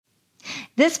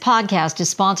This podcast is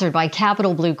sponsored by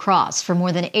Capital Blue Cross. For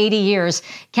more than 80 years,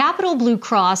 Capital Blue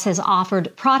Cross has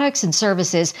offered products and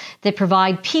services that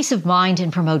provide peace of mind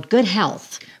and promote good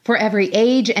health. For every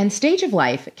age and stage of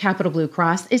life, Capital Blue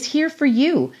Cross is here for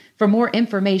you. For more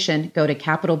information, go to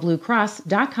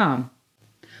capitalbluecross.com.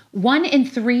 1 in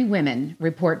 3 women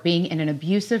report being in an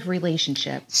abusive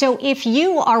relationship. So if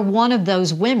you are one of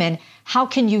those women, how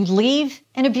can you leave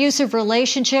an abusive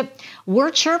relationship?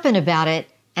 We're chirping about it,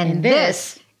 and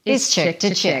this is Chick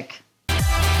to Chick.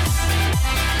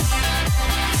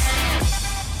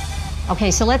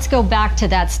 Okay, so let's go back to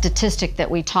that statistic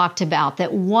that we talked about,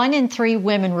 that 1 in 3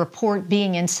 women report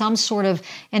being in some sort of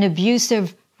an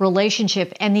abusive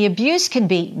relationship. And the abuse can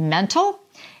be mental,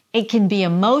 it can be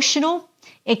emotional,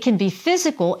 it can be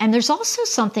physical, and there's also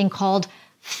something called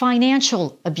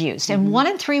financial abuse. And 1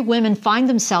 in 3 women find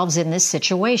themselves in this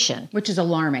situation. Which is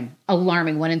alarming,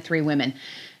 1 in 3 women.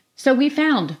 So we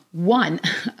found one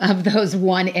of those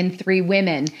 1 in 3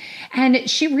 women, and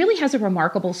she really has a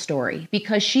remarkable story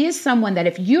because she is someone that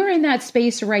if you're in that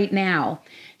space right now,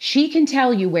 she can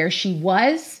tell you where she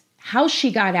was, how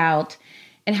she got out,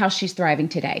 and how she's thriving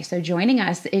today. So joining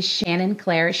us is Shannon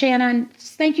Clare. Shannon,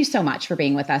 thank you so much for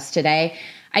being with us today.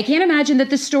 I can't imagine that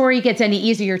the story gets any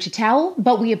easier to tell,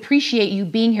 but we appreciate you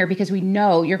being here because we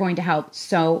know you're going to help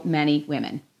so many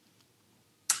women.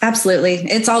 Absolutely.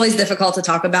 It's always difficult to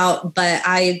talk about, but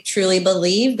I truly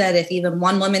believe that if even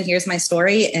one woman hears my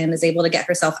story and is able to get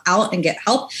herself out and get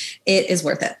help, it is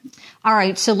worth it. All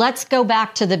right. So let's go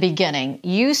back to the beginning.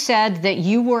 You said that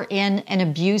you were in an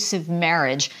abusive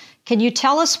marriage. Can you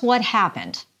tell us what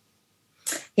happened?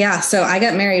 Yeah. So I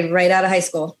got married right out of high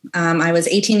school. I was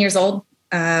 18 years old.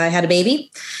 I had a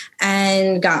baby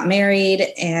and got married,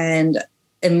 and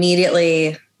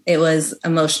immediately it was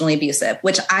emotionally abusive,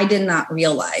 which I did not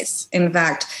realize. In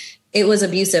fact, it was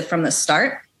abusive from the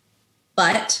start,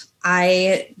 but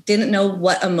I didn't know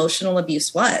what emotional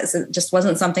abuse was. It just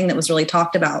wasn't something that was really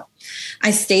talked about.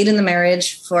 I stayed in the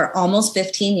marriage for almost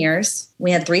 15 years. We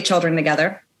had 3 children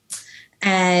together.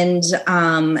 And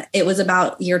it was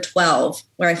about year 12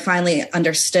 where I finally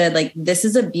understood, like, this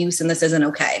is abuse and this isn't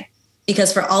okay.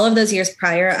 Because for all of those years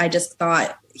prior, I just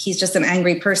thought he's just an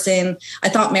angry person. I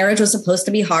thought marriage was supposed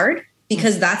to be hard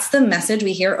because that's the message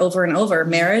we hear over and over.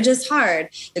 Marriage is hard.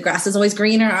 The grass is always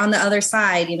greener on the other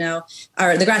side,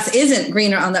 or the grass isn't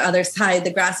greener on the other side.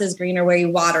 The grass is greener where you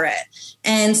water it.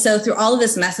 And so through all of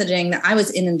this messaging that I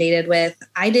was inundated with,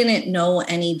 I didn't know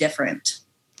any different.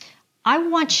 I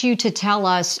want you to tell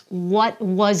us what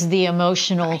was the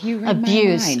emotional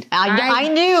abuse. I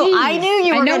knew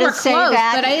you were going to say close,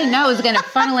 that, but I didn't know it was going to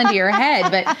funnel into your head.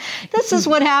 But this is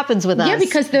what happens with us. Yeah,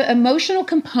 because the emotional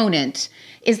component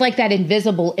is like that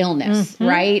invisible illness,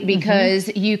 right?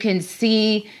 Because you can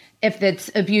see if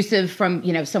it's abusive from,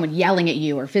 someone yelling at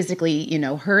you or physically,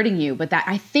 hurting you. But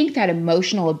I think that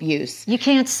emotional abuse, you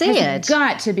can't see it.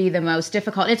 Got to be the most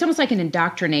difficult. It's almost like an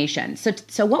indoctrination.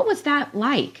 So what was that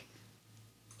like?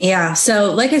 Yeah.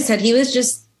 So like I said,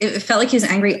 it felt like he was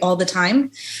angry all the time.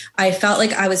 I felt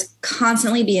like I was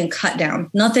constantly being cut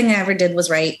down. Nothing I ever did was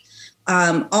right.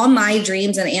 All my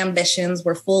dreams and ambitions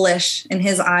were foolish in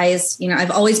his eyes.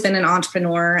 I've always been an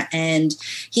entrepreneur, and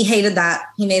he hated that.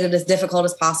 He made it as difficult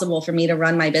as possible for me to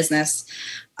run my business.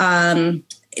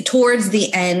 Towards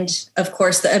the end, of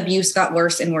course, the abuse got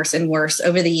worse and worse and worse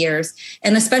over the years.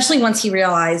 And especially once he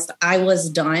realized I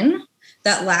was done,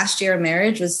 that last year of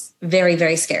marriage was very,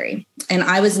 very scary. And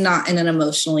I was not in an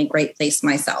emotionally great place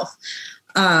myself.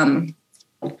 And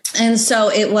so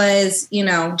it was,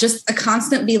 just a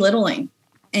constant belittling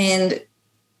and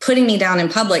putting me down in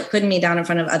public, putting me down in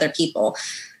front of other people.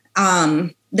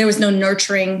 There was no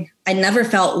nurturing. I never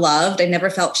felt loved. I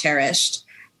never felt cherished.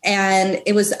 And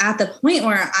it was at the point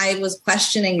where I was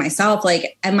questioning myself,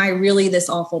 like, am I really this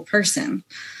awful person?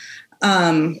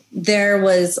 There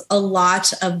was a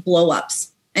lot of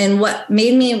blow-ups. And what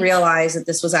made me realize that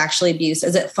this was actually abuse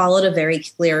is it followed a very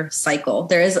clear cycle.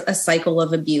 There is a cycle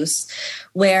of abuse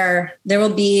where there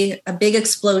will be a big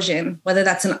explosion, whether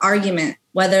that's an argument,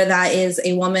 whether that is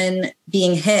a woman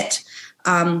being hit,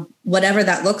 whatever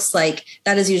that looks like.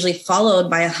 That is usually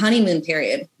followed by a honeymoon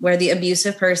period where the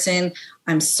abusive person,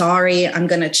 I'm sorry, I'm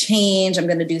going to change, I'm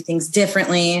going to do things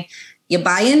differently. You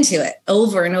buy into it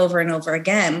over and over and over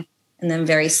again. And then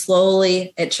very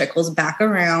slowly it trickles back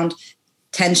around,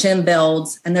 tension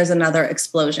builds, and there's another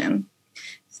explosion.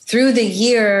 Through the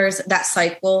years, that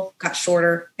cycle got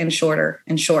shorter and shorter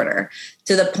and shorter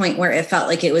to the point where it felt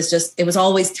like it was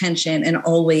always tension and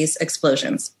always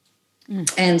explosions.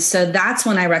 And so that's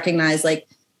when I recognized, like,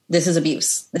 this is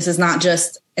abuse. This is not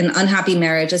just an unhappy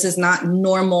marriage. This is not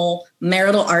normal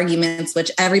marital arguments,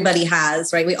 which everybody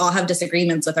has, right? We all have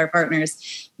disagreements with our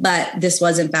partners, but this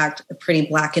was in fact a pretty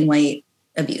black and white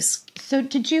abuse. So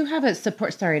did you have a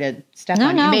support? Sorry to step No,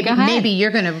 on no, you. go ahead. Maybe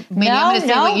you're going to, maybe I'm going to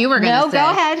say what you were going to say.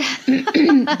 No, go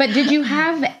ahead. But did you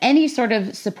have any sort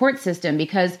of support system?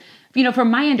 Because, you know, from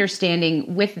my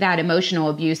understanding, with that emotional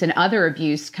abuse and other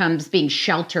abuse comes being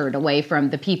sheltered away from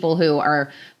the people who are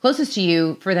closest to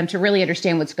you for them to really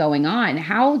understand what's going on.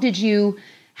 How did you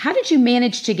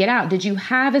manage to get out? Did you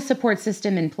have a support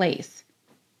system in place?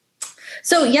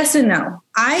 So yes and no.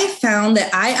 I found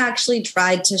that I actually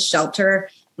tried to shelter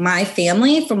my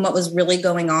family from what was really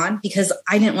going on because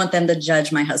I didn't want them to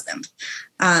judge my husband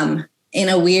in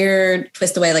a weird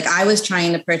twist away. Like I was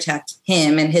trying to protect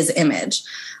him and his image.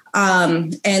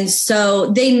 And so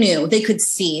they knew, they could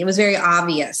see, it was very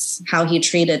obvious how he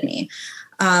treated me.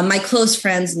 My close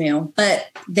friends knew, but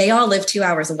they all live 2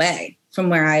 hours away from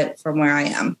where I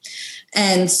am.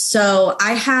 And so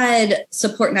I had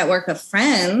support network of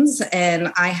friends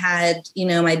and I had, you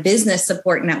know, my business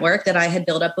support network that I had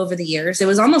built up over the years. It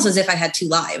was almost as if I had two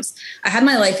lives. I had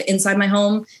my life inside my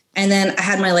home and then I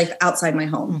had my life outside my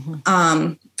home.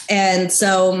 Mm-hmm. And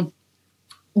so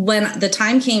when the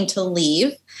time came to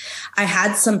leave, I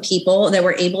had some people that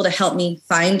were able to help me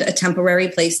find a temporary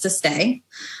place to stay.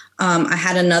 I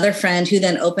had another friend who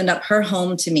then opened up her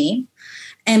home to me.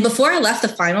 And before I left the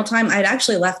final time, I'd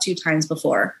actually left 2 times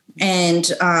before. And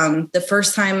the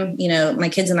first time, you know, my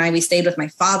kids and I, we stayed with my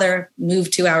father,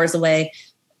 moved 2 hours away,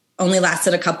 only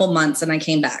lasted a couple months, and I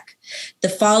came back. The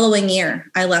following year,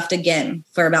 I left again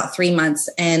for about 3 months.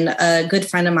 And a good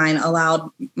friend of mine allowed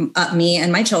me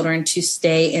and my children to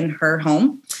stay in her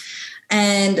home.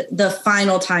 And the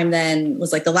final time then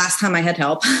was like the last time I had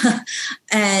help.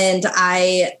 And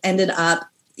I ended up,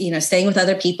 you know, staying with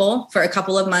other people for a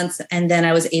couple of months. And then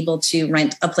I was able to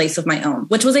rent a place of my own,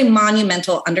 which was a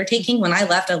monumental undertaking. When I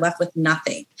left with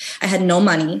nothing. I had no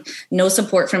money, no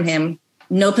support from him,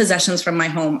 no possessions from my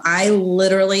home. I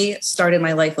literally started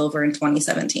my life over in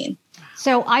 2017.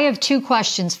 So I have 2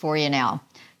 questions for you now.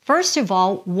 First of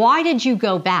all, why did you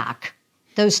go back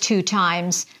those 2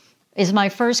 times is my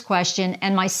first question.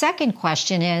 And my second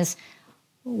question is,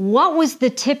 what was the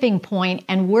tipping point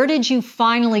and where did you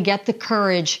finally get the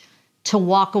courage to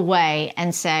walk away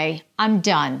and say, I'm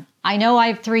done? I know I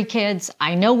have 3 kids.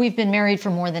 I know we've been married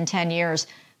for more than 10 years,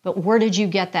 but where did you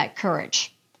get that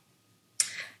courage?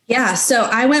 Yeah, so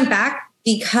I went back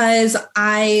because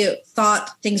I thought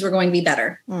things were going to be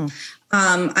better.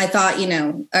 I thought, you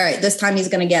know, all right, this time he's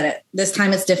going to get it. This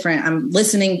time it's different. I'm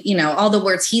listening, you know, all the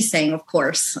words he's saying, of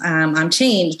course. I'm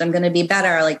changed. I'm going to be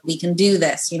better. Like, we can do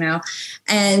this, you know.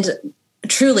 And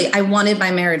truly, I wanted my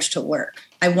marriage to work.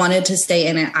 I wanted to stay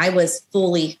in it. I was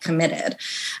fully committed.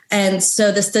 And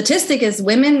so the statistic is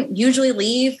women usually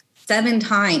leave 7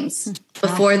 times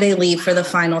before they leave for the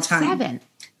final time. 7.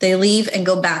 They leave and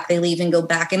go back. They leave and go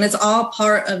back. And it's all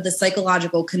part of the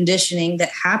psychological conditioning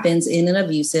that happens in an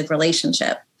abusive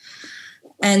relationship.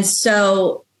 And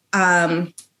so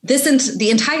the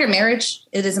entire marriage,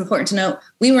 it is important to note,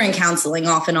 we were in counseling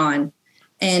off and on.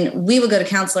 And we would go to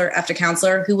counselor after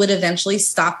counselor who would eventually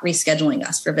stop rescheduling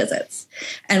us for visits.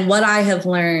 And what I have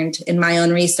learned in my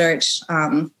own research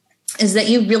is that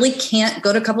you really can't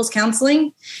go to couples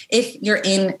counseling if you're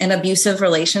in an abusive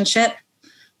relationship.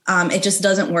 It just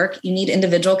doesn't work. You need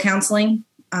individual counseling.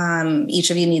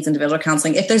 Each of you needs individual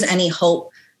counseling if there's any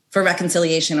hope for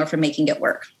reconciliation or for making it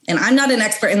work. And I'm not an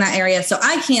expert in that area, so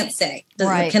I can't say.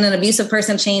 Can an abusive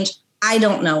person change? I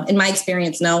don't know. In my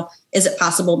experience, no. Is it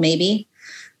possible? Maybe.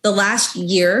 The last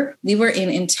year, we were in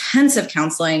intensive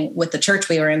counseling with the church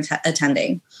we were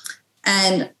attending.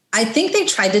 And I think they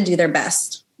tried to do their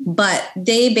best, but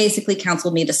they basically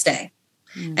counseled me to stay.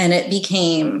 And it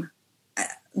became...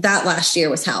 that last year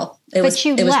was hell. It was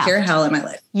pure hell in my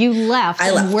life. You left.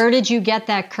 I left. Where did you get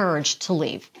that courage to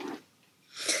leave?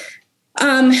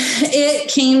 It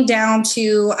came down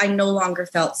to I no longer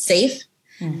felt safe.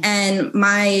 And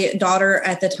my daughter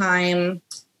at the time,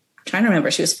 I'm trying to remember,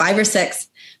 she was 5 or 6,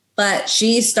 but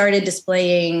she started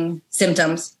displaying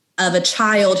symptoms of a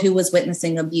child who was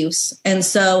witnessing abuse. And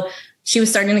so she was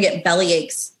starting to get belly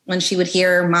aches when she would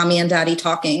hear mommy and daddy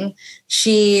talking.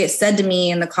 She said to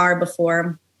me in the car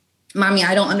before, Mommy,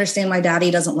 I don't understand why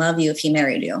daddy doesn't love you if he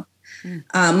married you.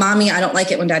 Mommy, I don't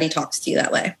like it when daddy talks to you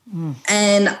that way.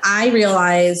 And I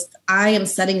realized I am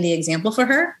setting the example for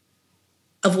her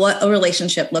of what a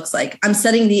relationship looks like. I'm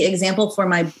setting the example for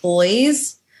my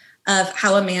boys of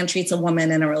how a man treats a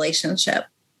woman in a relationship.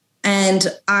 And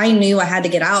I knew I had to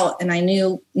get out, and I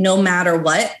knew no matter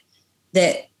what,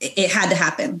 that it had to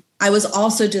happen. I was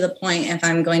also to the point, if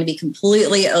I'm going to be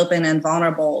completely open and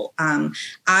vulnerable,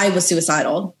 I was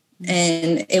suicidal.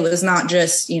 And it was not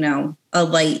just, a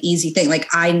light, easy thing. Like,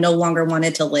 I no longer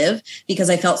wanted to live because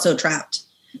I felt so trapped.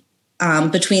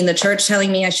 Between the church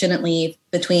telling me I shouldn't leave,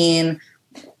 between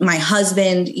my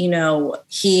husband,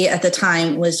 he at the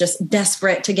time was just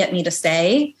desperate to get me to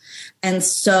stay. And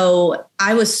so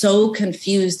I was so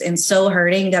confused and so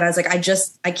hurting that I was like,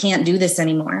 I can't do this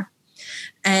anymore.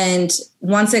 And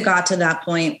once it got to that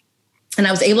point and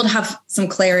I was able to have some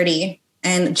clarity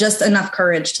and just enough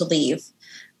courage to leave,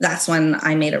 that's when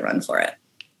I made a run for it.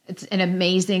 It's an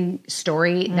amazing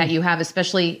story that you have,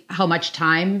 especially how much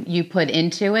time you put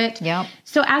into it. Yep.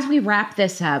 So as we wrap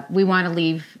this up, we want to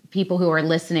leave people who are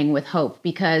listening with hope,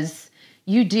 because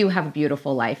you do have a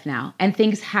beautiful life now and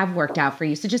things have worked out for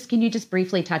you. So can you just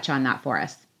briefly touch on that for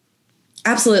us?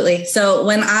 Absolutely. So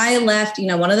when I left,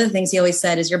 one of the things he always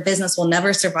said is your business will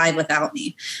never survive without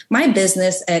me. My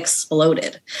business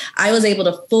exploded. I was able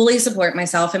to fully support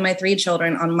myself and my 3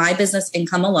 children on my business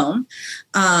income alone.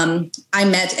 I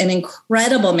met an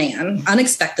incredible man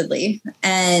unexpectedly,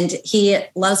 and he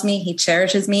loves me. He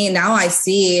cherishes me. Now I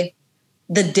see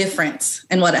the difference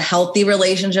in what a healthy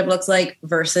relationship looks like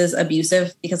versus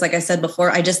abusive. Because like I said before,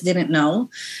 I just didn't know.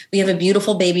 We have a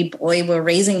beautiful baby boy. We're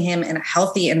raising him in a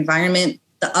healthy environment.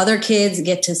 The other kids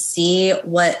get to see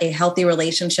what a healthy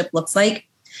relationship looks like.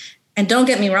 And don't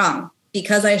get me wrong,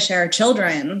 because I share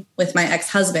children with my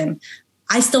ex-husband,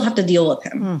 I still have to deal with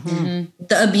him. Mm-hmm.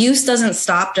 The abuse doesn't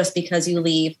stop just because you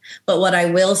leave. But what I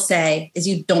will say is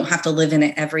you don't have to live in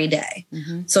it every day.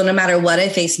 Mm-hmm. So no matter what I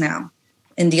face now,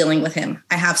 in dealing with him,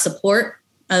 I have support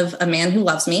of a man who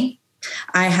loves me.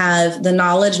 I have the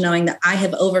knowledge knowing that I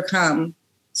have overcome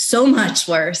so much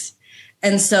worse.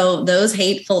 And so those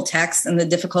hateful texts and the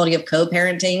difficulty of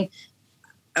co-parenting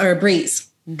are a breeze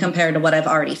compared to what I've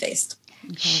already faced.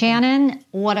 Shannon,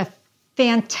 what a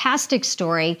fantastic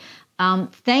story.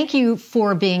 Thank you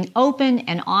for being open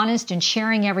and honest and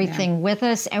sharing everything with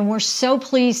us. And we're so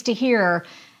pleased to hear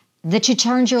that you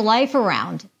turned your life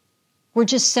around. We're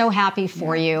just so happy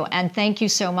for you. And thank you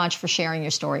so much for sharing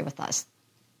your story with us.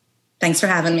 Thanks for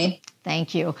having me.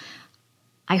 Thank you.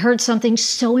 I heard something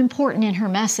so important in her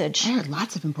message. I heard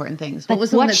lots of important things. What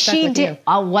was the one that stuck with you?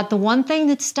 The one thing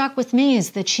that stuck with me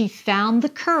is that she found the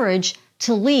courage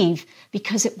to leave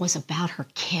because it was about her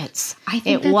kids. I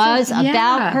think it was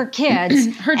about her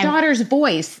kids. Her daughter's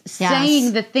voice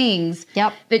saying the things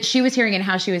that she was hearing and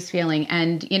how she was feeling.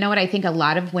 And you know what? I think a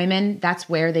lot of women, that's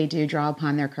where they do draw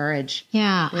upon their courage.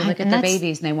 Yeah. They look at their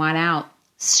babies and they want out.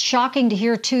 Shocking to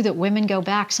hear, too, that women go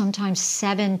back sometimes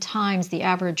 7 times the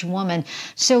average woman.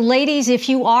 So, ladies, if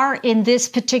you are in this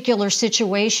particular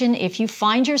situation, if you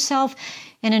find yourself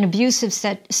in an abusive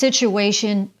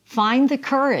situation, find the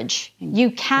courage.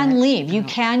 You can leave. You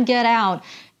can get out.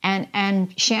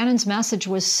 And Shannon's message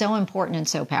was so important and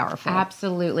so powerful.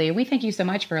 Absolutely. We thank you so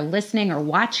much for listening or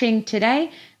watching today.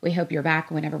 We hope you're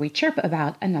back whenever we chirp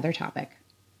about another topic.